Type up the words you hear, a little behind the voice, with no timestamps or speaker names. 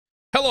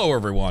Hello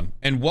everyone,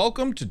 and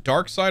welcome to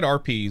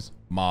DarksideRP's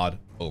mod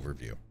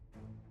overview.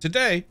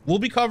 Today, we'll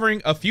be covering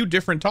a few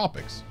different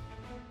topics.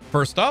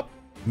 First up,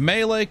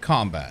 melee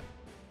combat.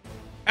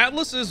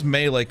 Atlas's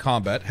melee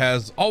combat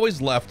has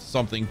always left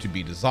something to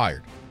be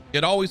desired.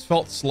 It always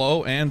felt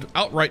slow and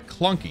outright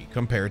clunky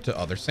compared to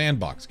other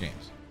sandbox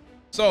games.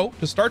 So,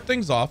 to start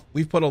things off,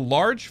 we've put a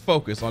large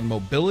focus on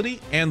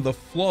mobility and the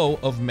flow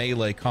of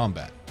melee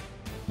combat.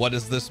 What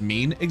does this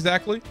mean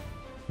exactly?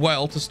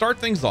 Well, to start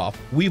things off,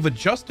 we've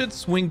adjusted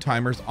swing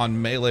timers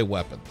on melee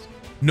weapons.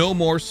 No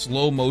more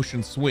slow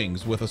motion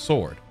swings with a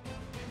sword.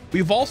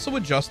 We've also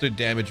adjusted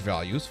damage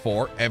values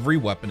for every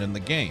weapon in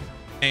the game.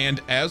 And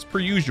as per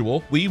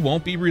usual, we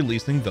won't be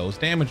releasing those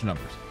damage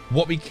numbers.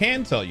 What we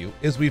can tell you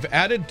is we've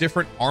added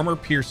different armor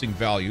piercing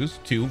values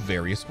to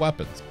various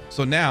weapons.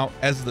 So now,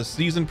 as the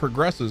season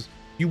progresses,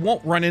 you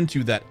won't run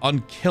into that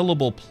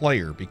unkillable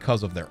player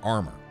because of their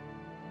armor.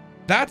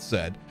 That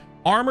said,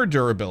 armor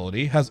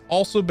durability has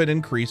also been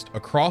increased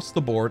across the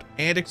board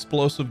and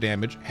explosive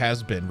damage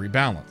has been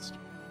rebalanced.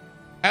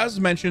 As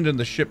mentioned in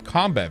the ship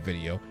combat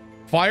video,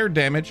 fire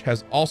damage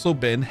has also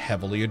been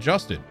heavily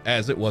adjusted,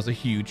 as it was a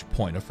huge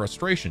point of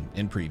frustration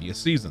in previous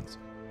seasons.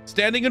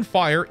 Standing in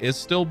fire is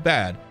still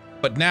bad,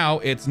 but now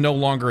it's no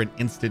longer an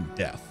instant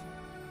death.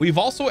 We've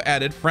also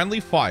added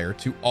friendly fire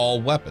to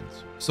all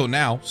weapons, so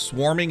now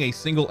swarming a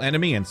single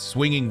enemy and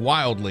swinging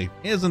wildly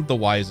isn't the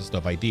wisest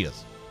of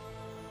ideas.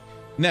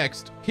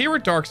 Next, here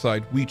at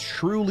Darkside, we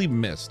truly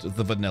missed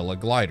the vanilla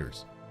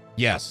gliders.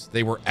 Yes,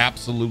 they were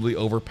absolutely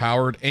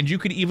overpowered, and you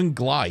could even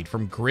glide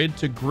from grid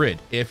to grid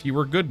if you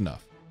were good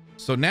enough.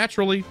 So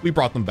naturally, we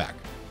brought them back.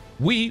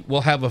 We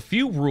will have a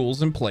few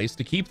rules in place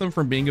to keep them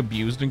from being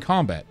abused in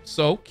combat,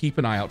 so keep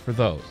an eye out for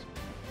those.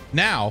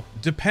 Now,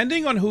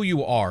 depending on who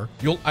you are,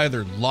 you'll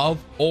either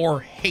love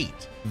or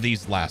hate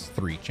these last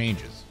three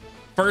changes.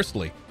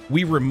 Firstly,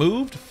 we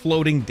removed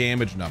floating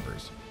damage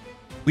numbers.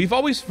 We've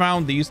always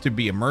found these to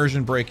be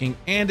immersion breaking,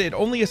 and it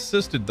only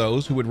assisted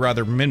those who would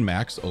rather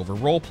min-max over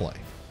roleplay.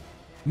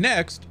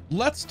 Next,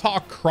 let's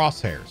talk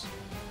crosshairs.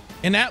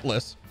 In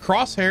Atlas,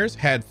 crosshairs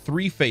had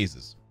three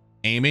phases: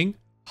 aiming,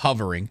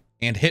 hovering,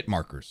 and hit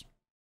markers.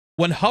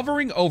 When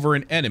hovering over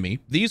an enemy,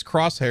 these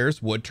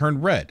crosshairs would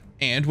turn red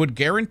and would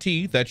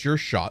guarantee that your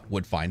shot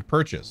would find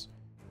purchase.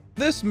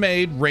 This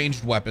made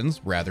ranged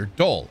weapons rather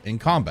dull in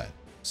combat,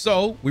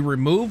 so we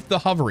removed the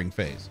hovering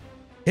phase.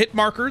 Hit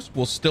markers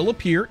will still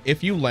appear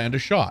if you land a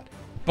shot,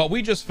 but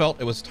we just felt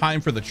it was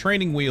time for the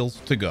training wheels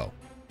to go.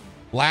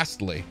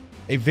 Lastly,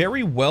 a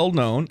very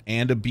well-known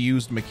and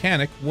abused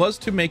mechanic was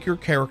to make your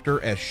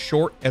character as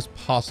short as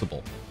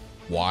possible.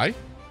 Why?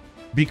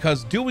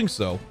 Because doing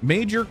so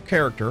made your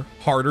character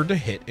harder to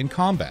hit in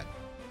combat.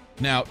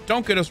 Now,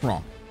 don't get us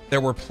wrong,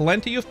 there were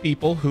plenty of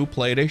people who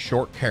played a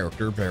short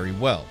character very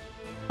well,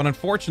 but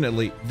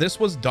unfortunately, this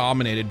was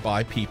dominated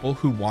by people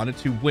who wanted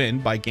to win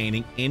by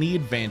gaining any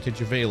advantage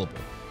available.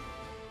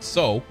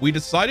 So, we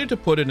decided to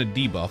put in a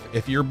debuff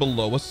if you're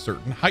below a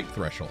certain height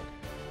threshold.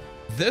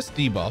 This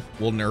debuff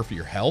will nerf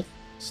your health,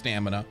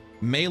 stamina,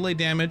 melee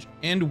damage,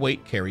 and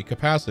weight carry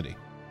capacity.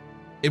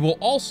 It will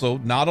also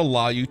not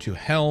allow you to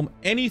helm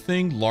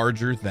anything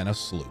larger than a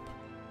sloop.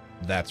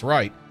 That's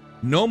right,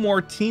 no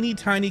more teeny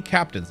tiny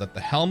captains at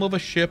the helm of a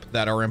ship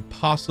that are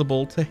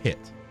impossible to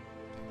hit.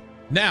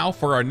 Now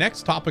for our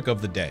next topic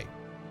of the day,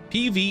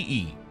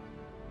 PvE.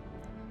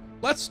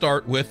 Let's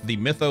start with the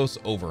Mythos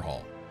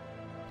overhaul.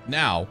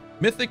 Now,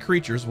 mythic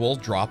creatures will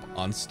drop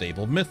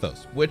unstable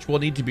mythos, which will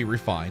need to be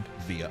refined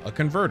via a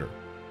converter.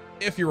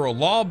 If you're a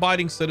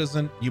law-abiding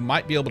citizen, you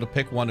might be able to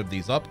pick one of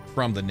these up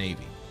from the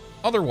Navy.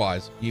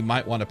 Otherwise, you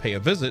might want to pay a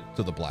visit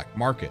to the black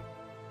market.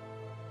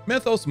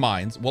 Mythos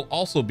mines will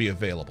also be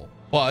available,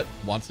 but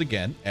once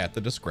again at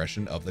the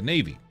discretion of the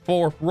Navy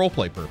for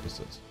roleplay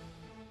purposes.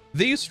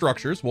 These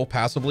structures will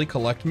passively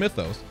collect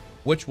mythos,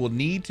 which will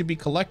need to be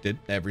collected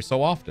every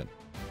so often.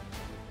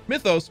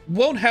 Mythos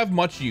won't have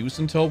much use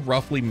until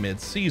roughly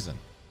mid-season,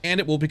 and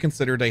it will be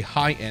considered a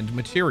high-end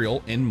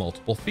material in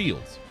multiple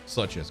fields,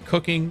 such as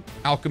cooking,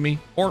 alchemy,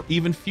 or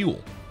even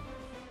fuel.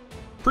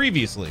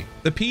 Previously,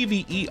 the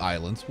PvE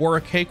islands were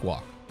a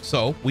cakewalk,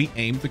 so we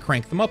aimed to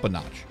crank them up a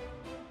notch.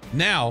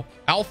 Now,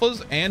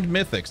 alphas and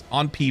mythics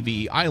on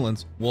PvE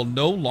islands will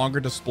no longer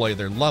display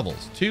their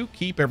levels to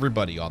keep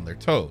everybody on their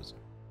toes.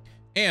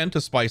 And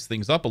to spice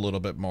things up a little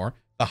bit more,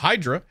 the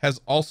Hydra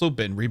has also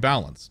been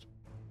rebalanced.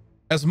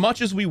 As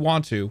much as we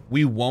want to,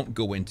 we won't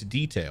go into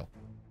detail.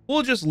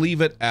 We'll just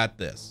leave it at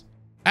this.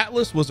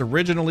 Atlas was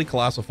originally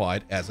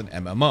classified as an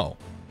MMO.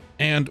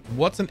 And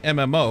what's an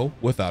MMO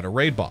without a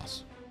raid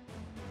boss?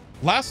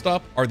 Last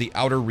up are the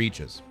Outer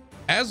Reaches.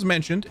 As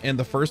mentioned in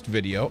the first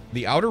video,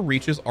 the Outer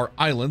Reaches are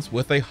islands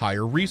with a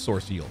higher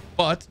resource yield,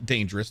 but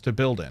dangerous to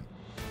build in.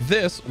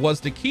 This was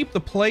to keep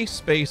the play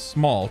space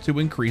small to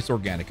increase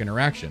organic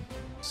interaction.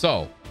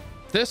 So,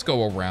 this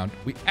go around,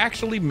 we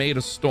actually made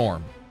a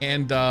storm,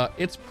 and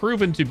it's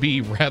proven to be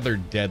rather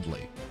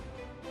deadly.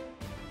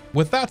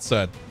 With that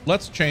said,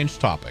 let's change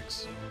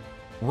topics.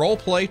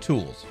 Roleplay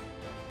tools.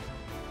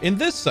 In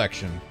this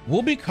section,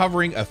 we'll be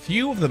covering a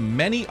few of the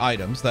many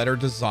items that are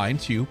designed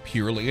to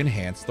purely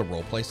enhance the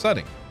roleplay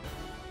setting.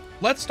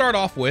 Let's start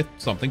off with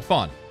something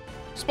fun.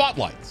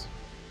 Spotlights.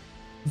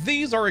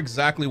 These are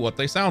exactly what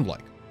they sound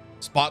like.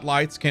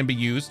 Spotlights can be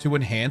used to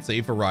enhance a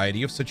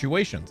variety of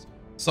situations,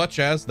 such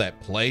as that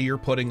play you're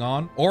putting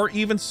on, or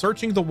even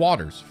searching the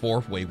waters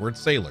for wayward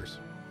sailors.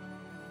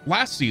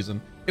 Last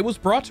season, it was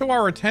brought to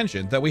our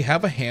attention that we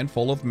have a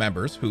handful of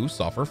members who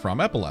suffer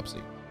from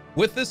epilepsy.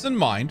 With this in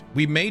mind,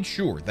 we made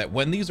sure that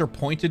when these are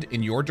pointed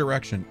in your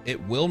direction,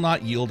 it will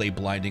not yield a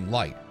blinding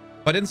light,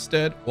 but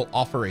instead will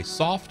offer a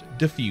soft,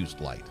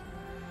 diffused light.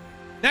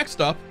 Next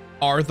up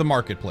are the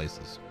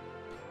marketplaces.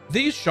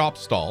 These shop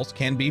stalls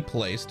can be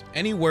placed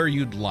anywhere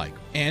you'd like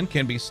and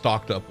can be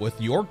stocked up with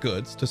your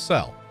goods to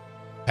sell.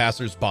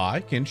 Passers-by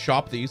can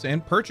shop these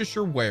and purchase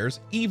your wares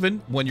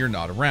even when you're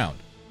not around.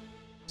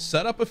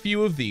 Set up a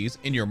few of these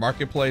in your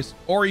marketplace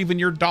or even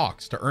your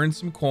docks to earn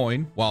some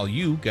coin while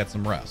you get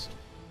some rest.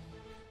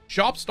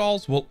 Shop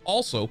stalls will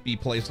also be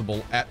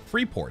placeable at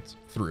free ports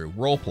through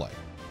roleplay.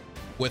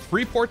 With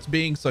free ports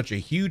being such a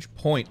huge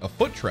point of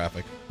foot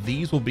traffic,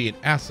 these will be an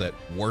asset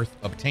worth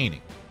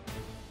obtaining.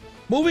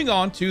 Moving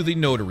on to the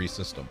notary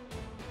system.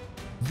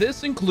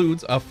 This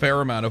includes a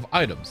fair amount of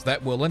items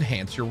that will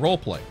enhance your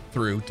roleplay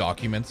through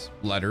documents,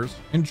 letters,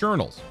 and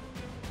journals.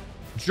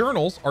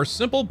 Journals are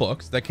simple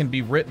books that can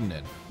be written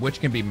in, which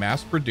can be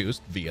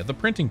mass-produced via the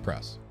printing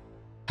press.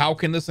 How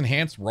can this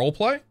enhance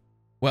roleplay?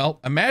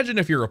 Well, imagine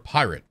if you're a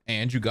pirate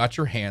and you got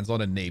your hands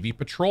on a Navy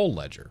patrol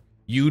ledger.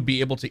 You'd be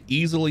able to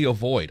easily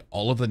avoid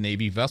all of the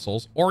Navy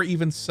vessels or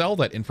even sell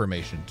that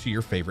information to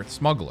your favorite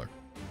smuggler.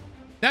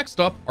 Next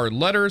up are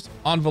letters,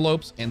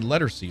 envelopes, and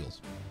letter seals.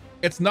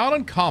 It's not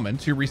uncommon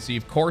to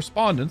receive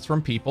correspondence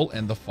from people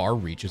in the far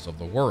reaches of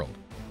the world.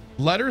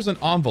 Letters and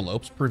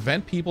envelopes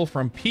prevent people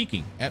from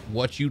peeking at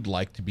what you'd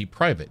like to be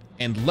private,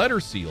 and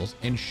letter seals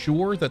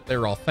ensure that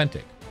they're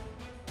authentic.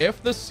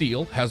 If the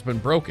seal has been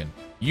broken,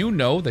 you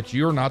know that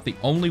you're not the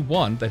only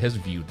one that has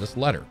viewed this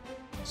letter.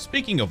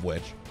 Speaking of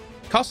which,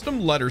 custom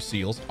letter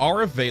seals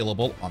are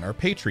available on our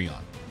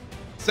Patreon.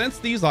 Since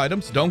these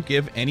items don't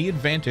give any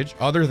advantage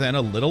other than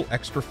a little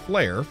extra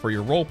flair for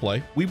your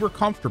roleplay, we were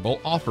comfortable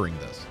offering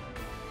this.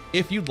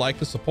 If you'd like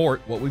to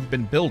support what we've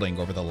been building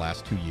over the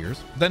last 2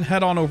 years, then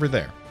head on over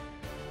there.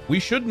 We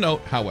should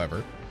note,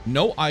 however,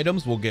 no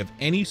items will give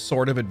any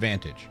sort of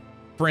advantage.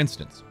 For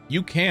instance,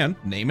 you can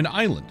name an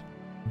island,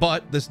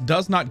 but this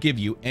does not give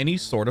you any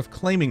sort of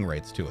claiming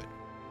rights to it.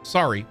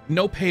 Sorry,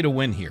 no pay to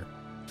win here.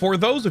 For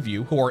those of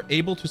you who are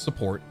able to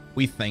support,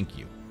 we thank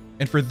you.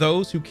 And for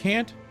those who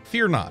can't,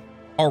 fear not.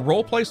 Our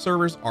roleplay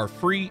servers are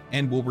free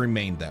and will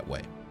remain that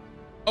way.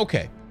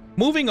 Okay,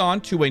 moving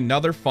on to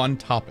another fun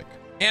topic,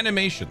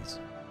 animations.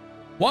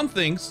 One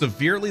thing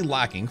severely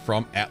lacking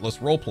from Atlas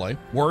Roleplay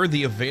were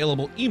the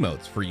available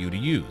emotes for you to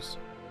use.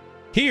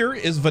 Here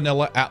is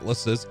Vanilla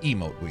Atlas's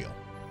emote wheel,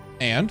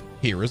 and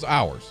here is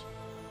ours.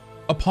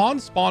 Upon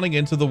spawning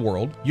into the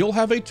world, you'll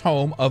have a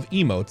tome of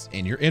emotes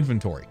in your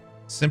inventory.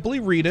 Simply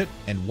read it,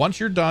 and once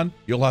you're done,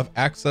 you'll have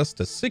access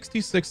to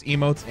 66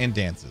 emotes and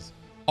dances,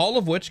 all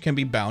of which can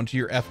be bound to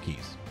your F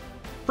keys.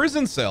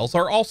 Prison cells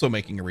are also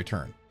making a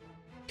return.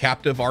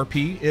 Captive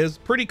RP is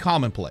pretty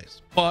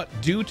commonplace, but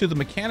due to the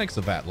mechanics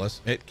of Atlas,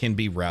 it can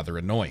be rather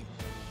annoying.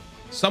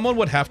 Someone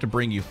would have to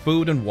bring you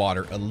food and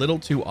water a little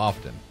too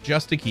often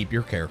just to keep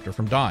your character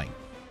from dying.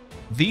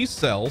 These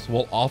cells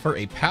will offer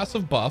a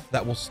passive buff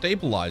that will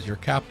stabilize your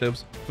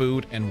captives'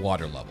 food and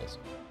water levels.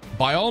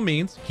 By all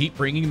means, keep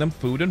bringing them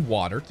food and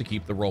water to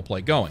keep the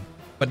roleplay going,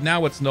 but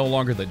now it's no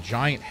longer the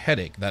giant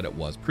headache that it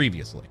was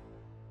previously.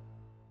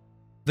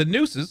 The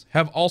nooses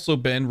have also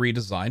been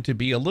redesigned to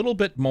be a little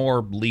bit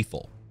more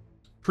lethal.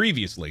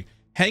 Previously,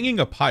 hanging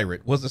a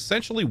pirate was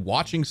essentially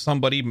watching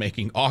somebody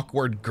making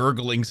awkward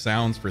gurgling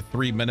sounds for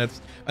 3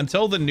 minutes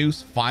until the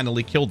noose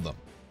finally killed them.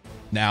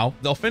 Now,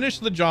 they'll finish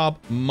the job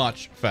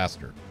much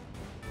faster.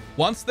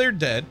 Once they're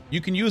dead,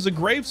 you can use a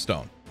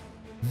gravestone.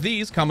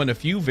 These come in a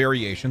few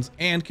variations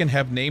and can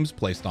have names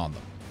placed on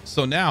them,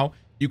 so now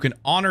you can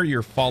honor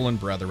your fallen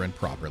brethren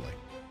properly.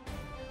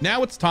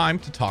 Now it's time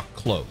to talk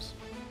clothes.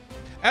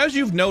 As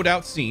you've no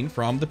doubt seen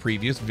from the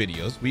previous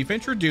videos, we've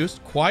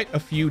introduced quite a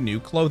few new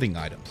clothing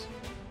items.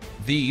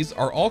 These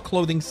are all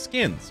clothing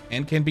skins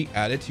and can be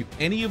added to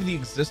any of the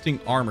existing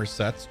armor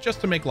sets just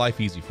to make life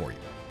easy for you.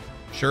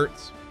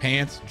 Shirts,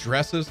 pants,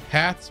 dresses,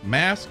 hats,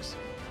 masks.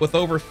 With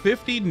over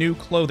 50 new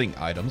clothing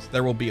items,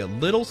 there will be a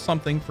little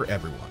something for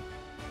everyone.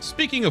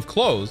 Speaking of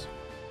clothes,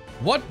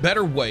 what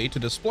better way to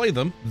display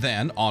them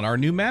than on our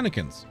new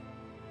mannequins?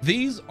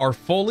 These are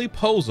fully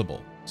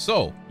posable,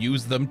 so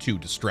use them to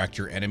distract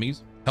your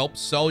enemies, help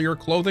sell your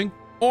clothing,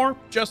 or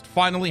just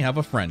finally have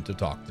a friend to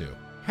talk to.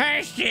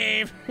 Hi,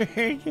 Steve.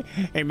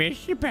 I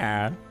miss you,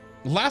 pal.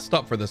 Last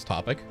up for this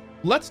topic,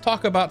 let's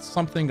talk about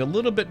something a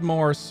little bit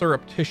more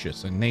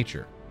surreptitious in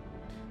nature.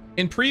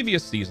 In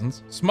previous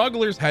seasons,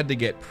 smugglers had to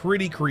get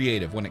pretty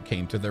creative when it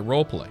came to their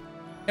roleplay,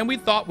 and we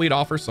thought we'd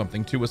offer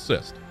something to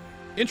assist.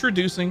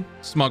 Introducing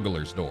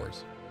Smuggler's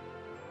Doors.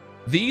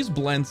 These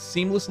blend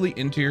seamlessly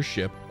into your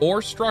ship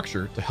or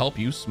structure to help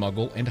you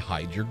smuggle and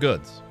hide your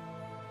goods.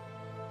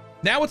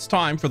 Now it's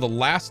time for the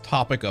last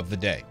topic of the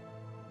day: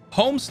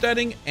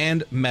 homesteading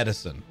and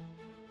medicine.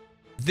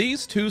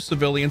 These two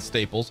civilian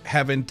staples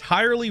have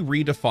entirely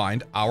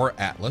redefined our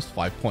Atlas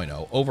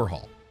 5.0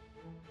 overhaul.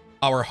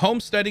 Our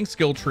homesteading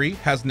skill tree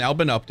has now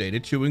been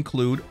updated to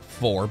include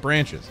 4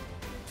 branches: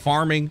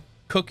 farming,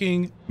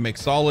 cooking,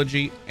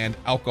 mixology, and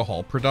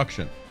alcohol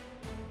production.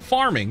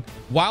 Farming,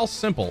 while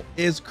simple,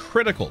 is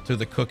critical to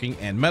the cooking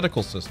and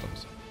medical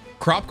systems.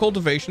 Crop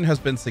cultivation has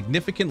been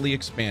significantly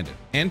expanded,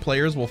 and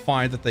players will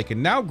find that they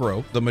can now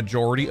grow the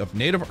majority of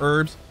native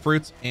herbs,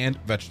 fruits, and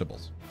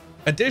vegetables.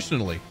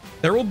 Additionally,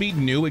 there will be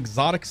new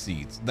exotic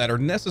seeds that are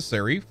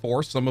necessary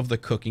for some of the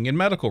cooking and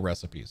medical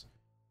recipes.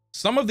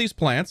 Some of these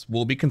plants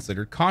will be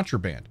considered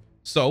contraband,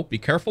 so be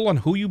careful on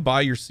who you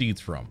buy your seeds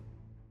from.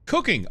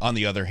 Cooking, on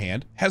the other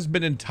hand, has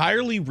been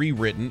entirely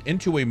rewritten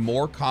into a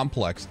more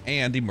complex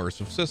and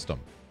immersive system.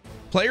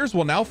 Players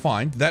will now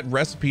find that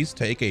recipes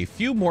take a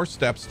few more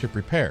steps to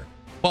prepare,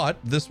 but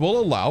this will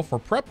allow for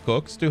prep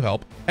cooks to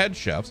help head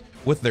chefs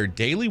with their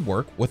daily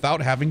work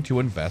without having to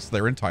invest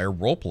their entire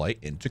roleplay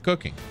into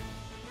cooking.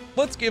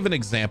 Let's give an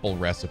example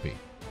recipe: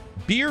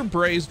 beer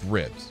braised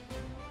ribs.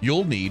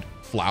 You'll need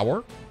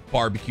flour,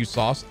 barbecue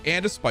sauce,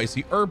 and a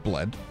spicy herb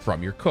blend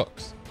from your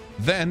cooks.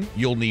 Then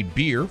you'll need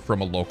beer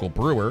from a local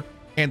brewer,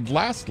 and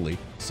lastly,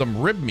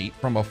 some rib meat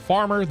from a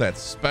farmer that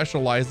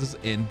specializes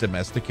in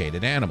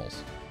domesticated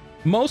animals.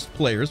 Most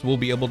players will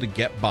be able to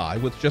get by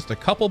with just a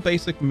couple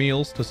basic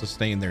meals to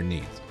sustain their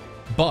needs,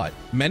 but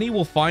many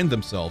will find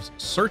themselves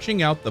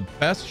searching out the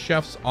best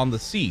chefs on the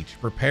siege to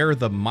prepare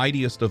the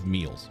mightiest of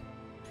meals.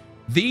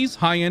 These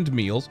high-end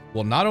meals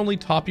will not only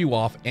top you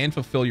off and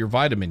fulfill your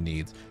vitamin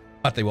needs,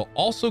 but they will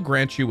also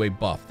grant you a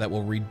buff that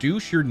will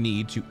reduce your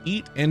need to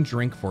eat and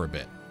drink for a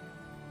bit.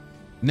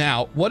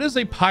 Now, what is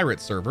a pirate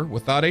server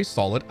without a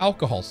solid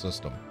alcohol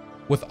system?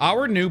 With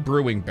our new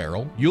brewing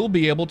barrel, you'll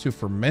be able to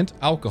ferment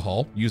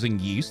alcohol using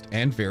yeast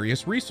and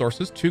various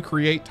resources to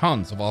create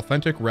tons of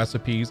authentic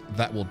recipes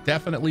that will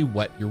definitely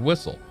wet your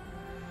whistle.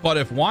 But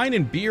if wine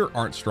and beer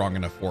aren't strong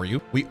enough for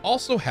you, we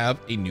also have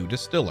a new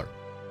distiller.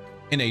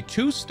 In a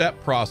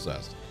 2-step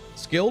process,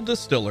 skilled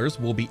distillers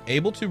will be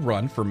able to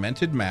run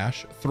fermented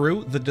mash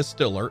through the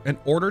distiller in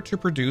order to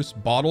produce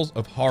bottles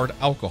of hard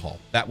alcohol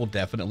that will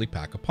definitely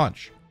pack a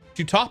punch.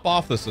 To top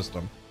off the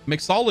system,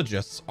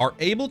 mixologists are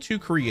able to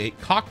create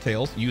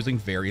cocktails using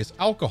various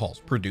alcohols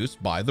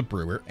produced by the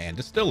brewer and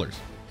distillers.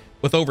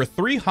 With over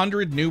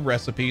 300 new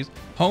recipes,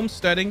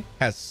 homesteading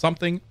has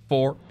something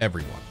for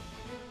everyone.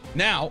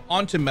 Now,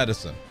 onto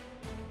medicine.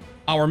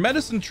 Our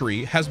medicine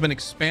tree has been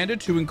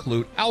expanded to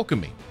include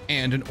alchemy,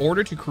 and in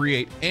order to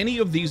create any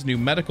of these new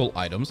medical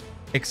items,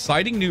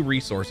 exciting new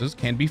resources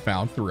can be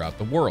found throughout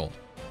the world,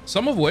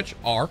 some of which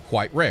are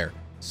quite rare,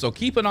 so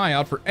keep an eye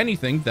out for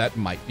anything that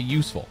might be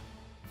useful.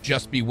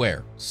 Just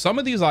beware, some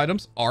of these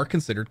items are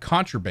considered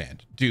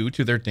contraband due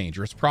to their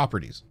dangerous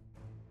properties.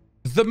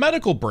 The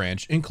medical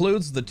branch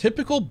includes the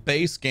typical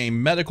base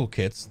game medical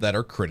kits that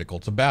are critical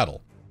to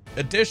battle.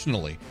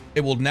 Additionally,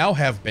 it will now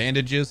have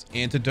bandages,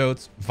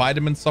 antidotes,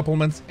 vitamin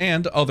supplements,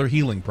 and other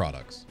healing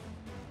products.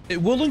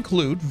 It will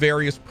include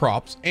various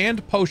props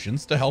and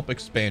potions to help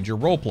expand your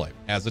roleplay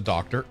as a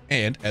doctor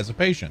and as a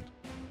patient,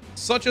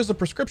 such as a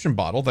prescription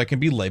bottle that can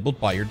be labeled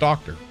by your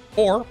doctor,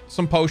 or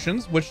some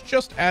potions which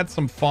just add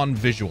some fun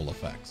visual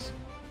effects.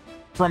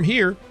 From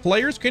here,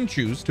 players can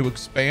choose to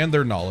expand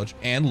their knowledge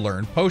and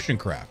learn potion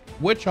craft,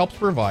 which helps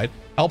provide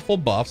helpful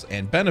buffs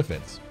and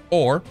benefits,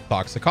 or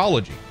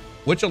toxicology,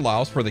 which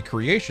allows for the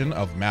creation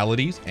of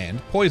maladies and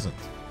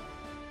poisons.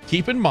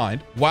 Keep in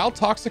mind, while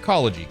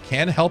toxicology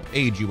can help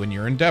aid you in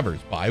your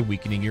endeavors by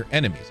weakening your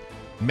enemies,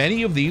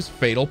 many of these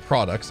fatal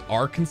products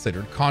are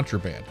considered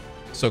contraband,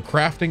 so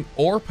crafting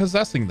or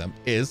possessing them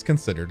is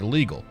considered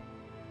illegal.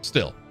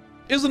 Still,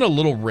 isn't a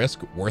little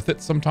risk worth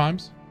it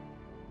sometimes?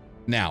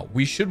 Now,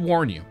 we should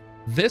warn you,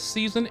 this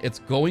season it's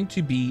going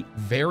to be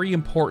very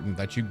important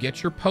that you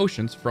get your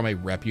potions from a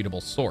reputable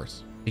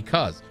source,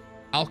 because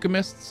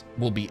alchemists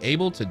will be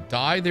able to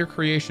dye their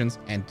creations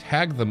and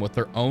tag them with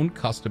their own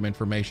custom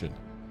information.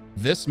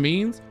 This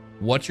means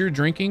what you're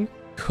drinking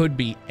could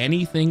be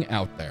anything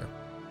out there.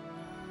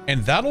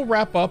 And that'll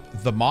wrap up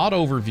the mod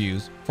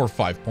overviews for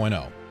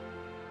 5.0.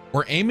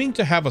 We're aiming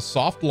to have a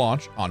soft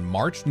launch on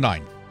March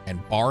 9th,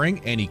 and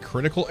barring any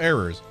critical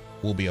errors,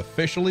 we'll be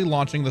officially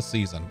launching the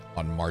season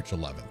on March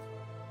 11th.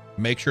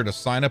 Make sure to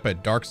sign up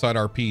at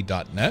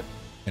DarksideRP.net,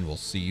 and we'll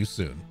see you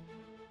soon.